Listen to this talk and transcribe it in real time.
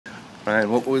Ryan,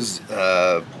 what was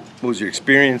your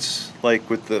experience like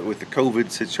with the COVID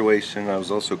situation? I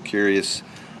was also curious.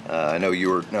 I know you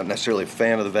were not necessarily a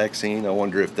fan of the vaccine. I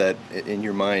wonder if that, in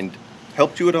your mind,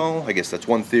 helped you at all. I guess that's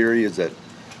one theory, is that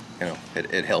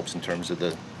it helps in terms of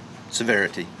the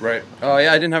severity. Right. Oh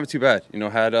yeah, I didn't have it too bad.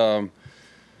 Had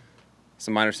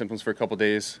some minor symptoms for a couple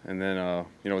days, and then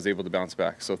was able to bounce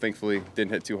back. So thankfully,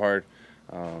 didn't hit too hard.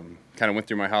 Kind of went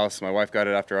through my house. My wife got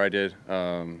it after I did.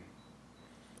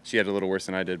 She had it a little worse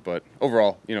than I did, but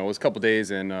overall, it was a couple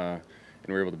days, and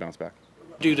we were able to bounce back.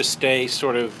 Do to stay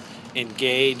sort of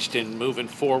engaged and moving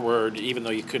forward, even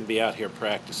though you couldn't be out here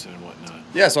practicing and whatnot?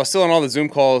 Yeah, so I was still on all the Zoom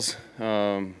calls,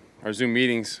 or Zoom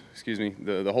meetings, excuse me,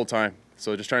 the whole time.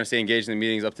 So just trying to stay engaged in the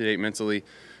meetings, up to date mentally,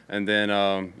 and then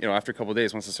after a couple of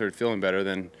days, once I started feeling better,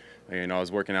 then I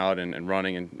was working out and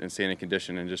running and staying in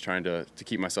condition and just trying to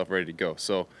keep myself ready to go.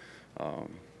 So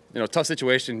tough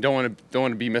situation. Don't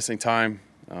want to be missing time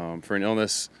for an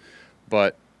illness,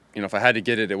 but if I had to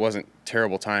get it, it wasn't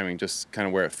terrible timing, just kind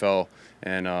of where it fell,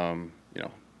 and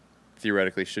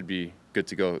theoretically should be good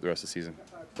to go the rest of the season.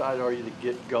 How excited are you to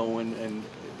get going, and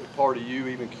part of you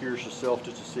even curious yourself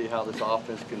just to see how this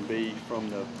offense can be from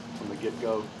the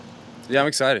get-go? Yeah, I'm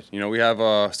excited. We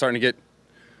have starting to get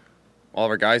all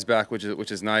of our guys back, which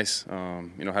is nice.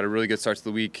 Had a really good start to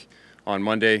the week on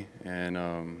Monday,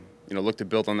 and look to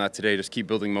build on that today. Just keep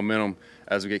building momentum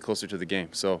as we get closer to the game.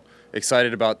 So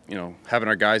excited about having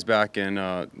our guys back and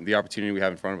the opportunity we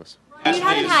have in front of us. You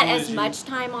haven't had as much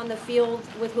time on the field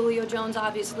with Julio Jones,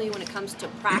 obviously, when it comes to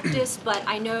practice, but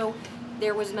I know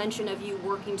there was mention of you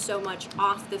working so much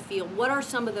off the field. What are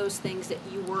some of those things that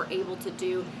you were able to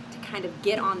do to kind of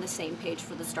get on the same page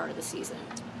for the start of the season?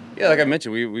 Yeah, like I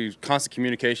mentioned, we constant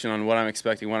communication on what I'm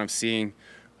expecting, what I'm seeing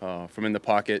from in the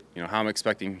pocket, how I'm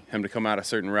expecting him to come out of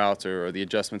certain routes or the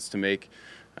adjustments to make.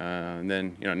 And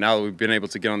then, now that we've been able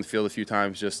to get on the field a few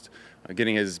times, just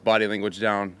getting his body language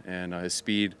down and his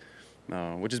speed,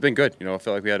 which has been good. I felt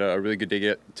like we had a really good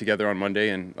day together on Monday,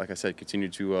 and like I said, continue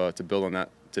to build on that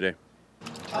today.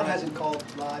 Todd hasn't called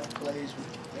live plays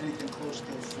with anything close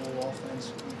to a full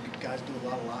offense. You guys do a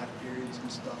lot of live periods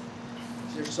and stuff.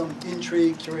 Is there some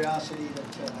intrigue, curiosity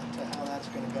to how that's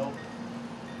going to go?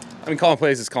 I mean, calling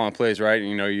plays is calling plays, right?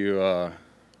 You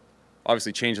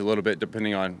obviously change a little bit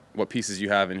depending on what pieces you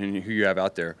have and who you have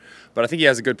out there. But I think he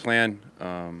has a good plan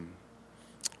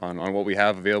on what we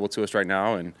have available to us right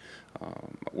now and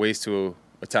ways to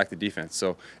attack the defense.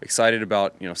 So excited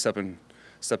about stepping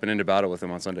into battle with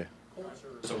him on Sunday.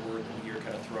 There's a word that you're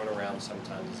kind of thrown around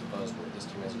sometimes as a buzzword. This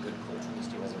team has a good culture. This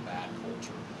team has a bad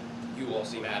culture. You all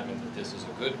seem adamant that this is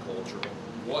a good culture.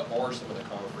 What are some of the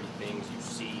concrete things you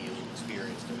see and you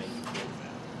experience to make you think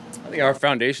that? I think our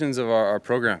foundations of our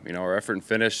program, our effort and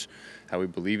finish, how we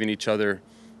believe in each other,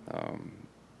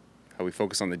 how we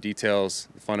focus on the details,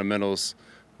 the fundamentals,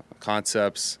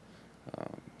 concepts,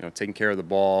 taking care of the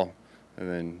ball, and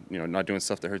then, not doing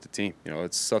stuff that hurt the team.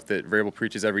 It's stuff that Variable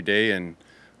preaches every day, and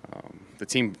the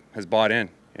team has bought in.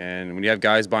 And when you have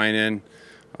guys buying in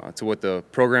to what the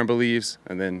program believes,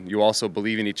 and then you also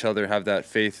believe in each other, have that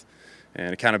faith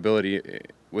and accountability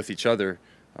with each other,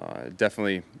 it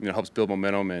definitely helps build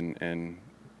momentum and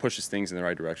pushes things in the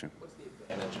right direction. What's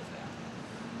the advantage of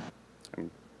that?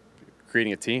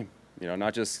 Creating a team,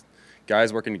 not just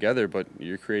guys working together, but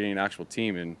you're creating an actual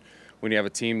team. And when you have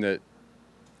a team that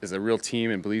is a real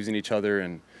team and believes in each other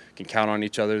and can count on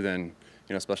each other, then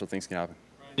special things can happen.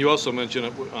 You also mentioned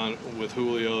it with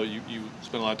Julio. You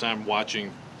spent a lot of time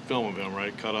watching film of him,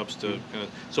 right? Cut-ups to kind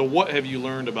of. So what have you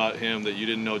learned about him that you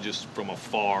didn't know just from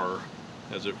afar,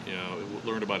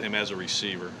 learned about him as a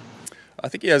receiver? I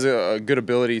think he has a good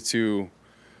ability to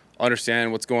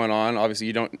understand what's going on. Obviously,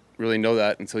 you don't really know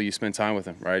that until you spend time with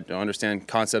him, right? To understand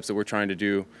concepts that we're trying to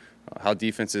do, how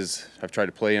defenses have tried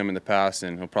to play him in the past,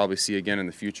 and he'll probably see again in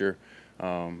the future.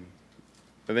 But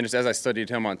then just as I studied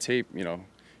him on tape,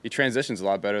 he transitions a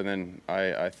lot better than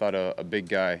I thought a big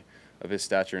guy of his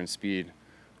stature and speed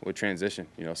would transition.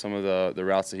 Some of the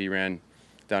routes that he ran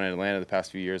down in Atlanta the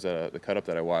past few years, the cut-up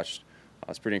that I watched,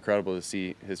 it's pretty incredible to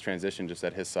see his transition just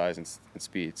at his size and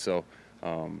speed. So,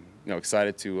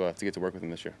 excited to get to work with him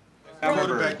this year. I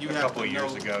remember a couple of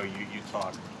years ago you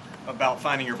talked about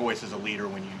finding your voice as a leader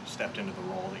when you stepped into the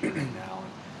role that you're in now.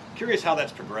 And curious how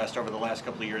that's progressed over the last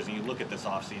couple of years, and you look at this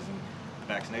offseason, the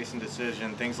vaccination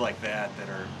decision, things like that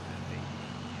are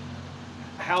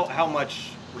how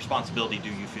much responsibility do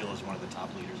you feel as one of the top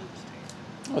leaders of this team?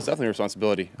 Well, it's definitely a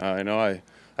responsibility. I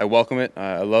welcome it.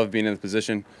 I love being in the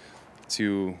position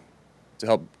to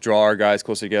help draw our guys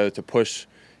closer together, to push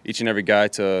each and every guy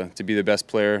to be the best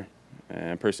player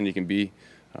and person he can be.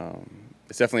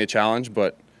 It's definitely a challenge,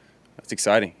 but it's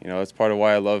exciting. You know, that's part of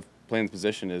why I love playing the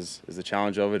position is the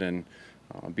challenge of it and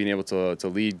being able to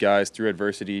lead guys through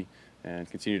adversity and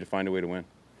continue to find a way to win.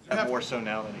 Is that more so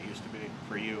now than it used to be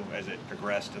for you as it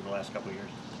progressed in the last couple of years?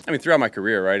 I mean, throughout my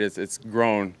career, right, it's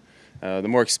grown. The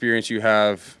more experience you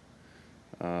have,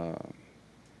 the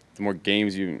more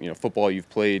games football you've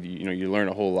played, you learn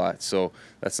a whole lot. So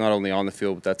that's not only on the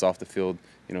field, but that's off the field,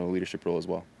 leadership role as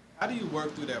well. How do you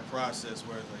work through that process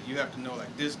where you have to know,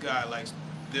 like, this guy likes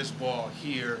this ball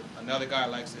here, another guy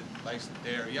likes it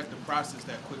there. You have to process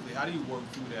that quickly. How do you work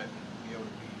through that and be able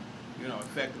to be,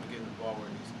 effective in getting the ball where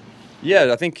it needs to be?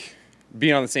 Yeah, I think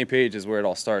being on the same page is where it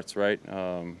all starts, right?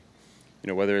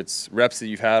 Whether it's reps that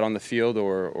you've had on the field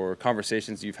or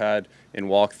conversations you've had in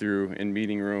walkthrough, in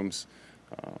meeting rooms,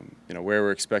 where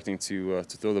we're expecting to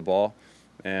throw the ball,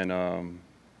 and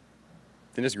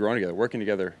then just growing together, working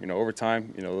together. Over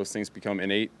time, those things become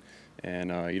innate, and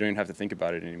you don't even have to think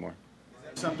about it anymore.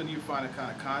 Is that something you find a kind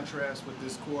of contrast with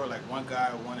this core? Like one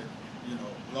guy wanted,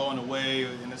 low and away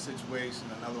in a situation,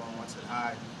 another one wants it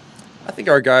high. I think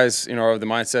our guys, are of the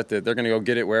mindset that they're going to go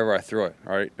get it wherever I throw it.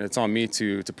 All right, and it's on me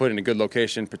to put it in a good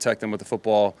location, protect them with the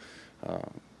football,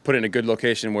 put it in a good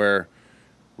location where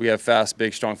we have fast,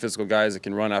 big, strong, physical guys that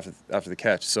can run after the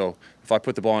catch. So if I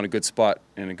put the ball in a good spot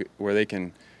and where they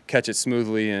can catch it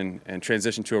smoothly and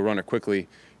transition to a runner quickly,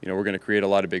 we're going to create a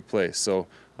lot of big plays. So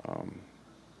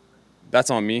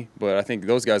that's on me, but I think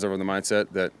those guys are of the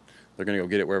mindset that they're going to go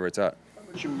get it wherever it's at.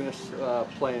 How much you miss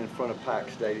playing in front of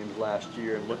packed stadiums last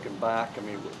year and looking back? I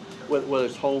mean, whether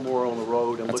it's home or on the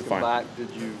road, and looking back, did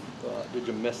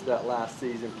you miss that last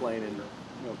season playing in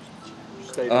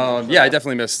stadiums? Yeah, I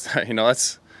definitely missed.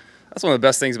 That's one of the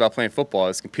best things about playing football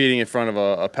is competing in front of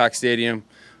a packed stadium.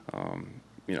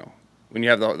 When you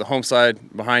have the home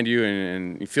side behind you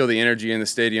and you feel the energy in the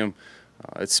stadium,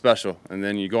 it's special. And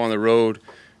then you go on the road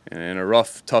in a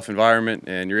rough, tough environment,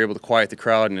 and you're able to quiet the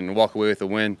crowd and walk away with a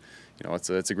win.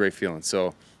 It's a great feeling.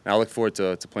 So I look forward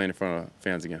to playing in front of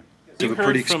fans again. You have a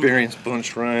pretty experienced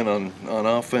bunch, Ryan, on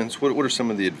offense. What are some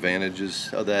of the advantages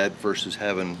of that versus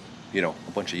having, a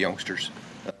bunch of youngsters?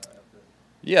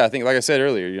 Yeah, I think, like I said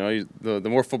earlier, the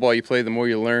more football you play, the more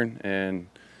you learn, and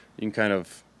you can kind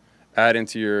of add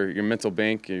into your mental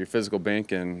bank, your physical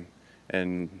bank, and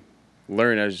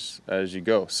learn as you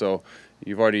go. So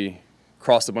you've already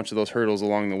crossed a bunch of those hurdles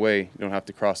along the way. You don't have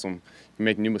to cross them. You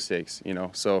make new mistakes,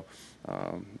 So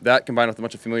that combined with a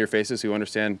bunch of familiar faces who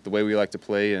understand the way we like to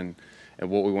play and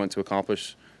what we want to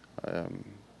accomplish,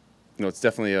 it's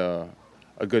definitely a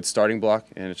good starting block,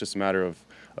 and it's just a matter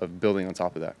of building on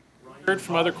top of that. Heard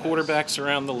from other quarterbacks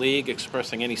around the league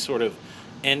expressing any sort of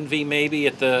envy maybe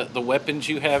at the weapons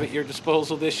you have at your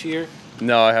disposal this year?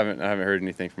 No, I haven't heard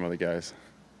anything from other guys.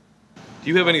 Do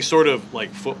you have any sort of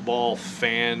football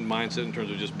fan mindset in terms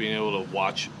of just being able to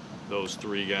watch those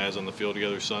three guys on the field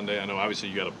together Sunday? I know obviously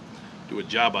you got to do a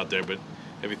job out there, but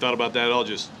have you thought about that at all?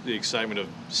 Just the excitement of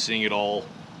seeing it all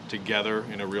together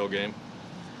in a real game?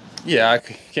 Yeah, I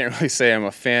can't really say I'm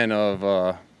a fan of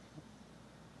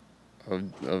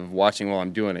watching while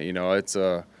I'm doing it.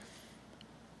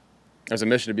 There's a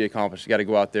mission to be accomplished. You got to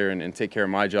go out there and take care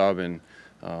of my job and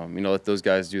let those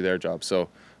guys do their job. So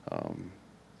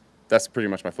that's pretty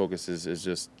much my focus is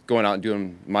just going out and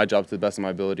doing my job to the best of my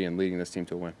ability and leading this team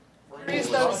to a win. Curious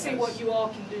though to see what you all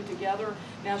can do together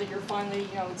now that you're finally,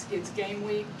 it's game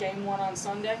week, game one on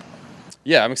Sunday.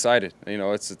 Yeah, I'm excited.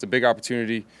 It's a big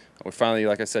opportunity. We're finally,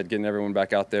 like I said, getting everyone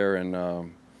back out there, and a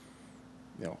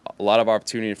lot of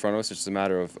opportunity in front of us. It's just a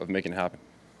matter of making it happen.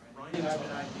 Ryan, do you have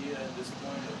an idea at this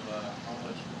point of how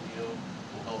much Julio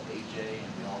will help AJ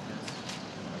and the offense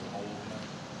as a whole?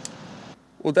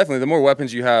 Well, definitely. The more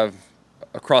weapons you have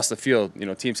across the field,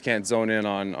 teams can't zone in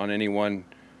on any one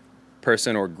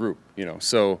person or group.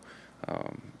 So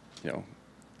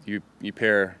you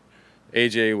pair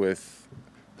AJ with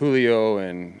Julio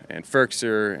and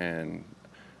Ferkser and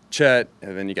Chet,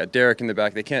 and then you got Derek in the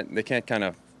back. They can't kind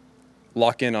of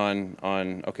lock in on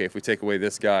okay, if we take away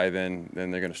this guy, then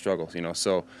they're going to struggle.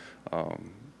 So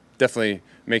definitely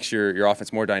makes your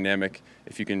offense more dynamic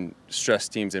if you can stress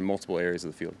teams in multiple areas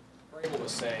of the field. Vrabel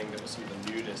was saying that with some of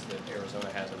the newness that Arizona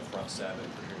has in the front seven,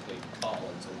 particularly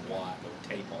Collins and Watt, no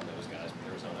tape on those guys,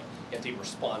 but Arizona, you have to be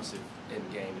responsive in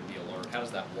game and be alert. How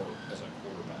does that work as a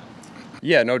quarterback?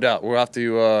 Yeah, no doubt. We'll have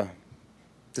to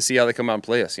see how they come out and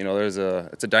play us.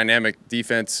 It's a dynamic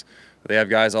defense. They have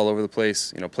guys all over the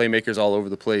place, playmakers all over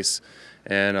the place,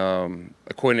 and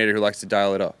a coordinator who likes to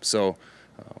dial it up. So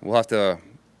we'll have to,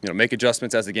 make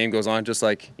adjustments as the game goes on, just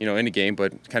like, any game,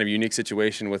 but kind of a unique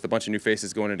situation with a bunch of new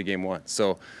faces going into game one.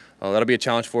 So that'll be a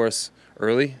challenge for us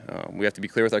early. We have to be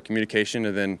clear with our communication,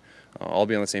 and then all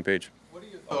be on the same page. What are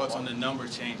your Thoughts on the number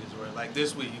changes, where like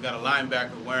this week you got a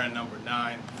linebacker wearing number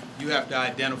 9, you have to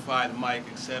identify the mic,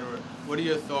 etc. What are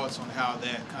your thoughts on how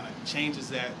that kind of changes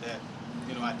that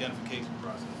identification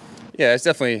process? Yeah, it's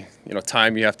definitely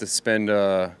time you have to spend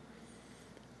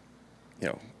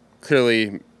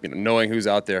clearly knowing who's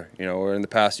out there. Or in the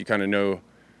past you kind of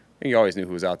you always knew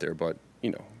who was out there, but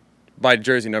by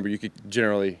jersey number you could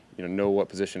generally know what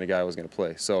position a guy was going to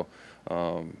play. So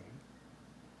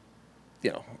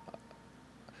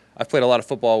I've played a lot of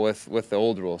football with the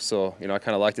old rules, so I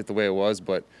kind of liked it the way it was.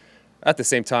 But at the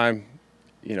same time,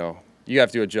 you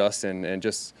have to adjust and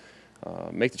just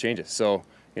make the changes. So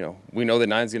we know that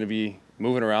 9's going to be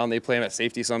moving around. They play him at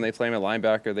safety some, they play him at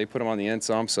linebacker, they put him on the end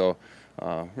some. So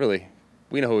really,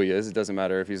 we know who he is. It doesn't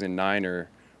matter if he's in 9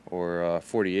 or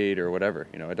 48 or whatever.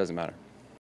 It doesn't matter.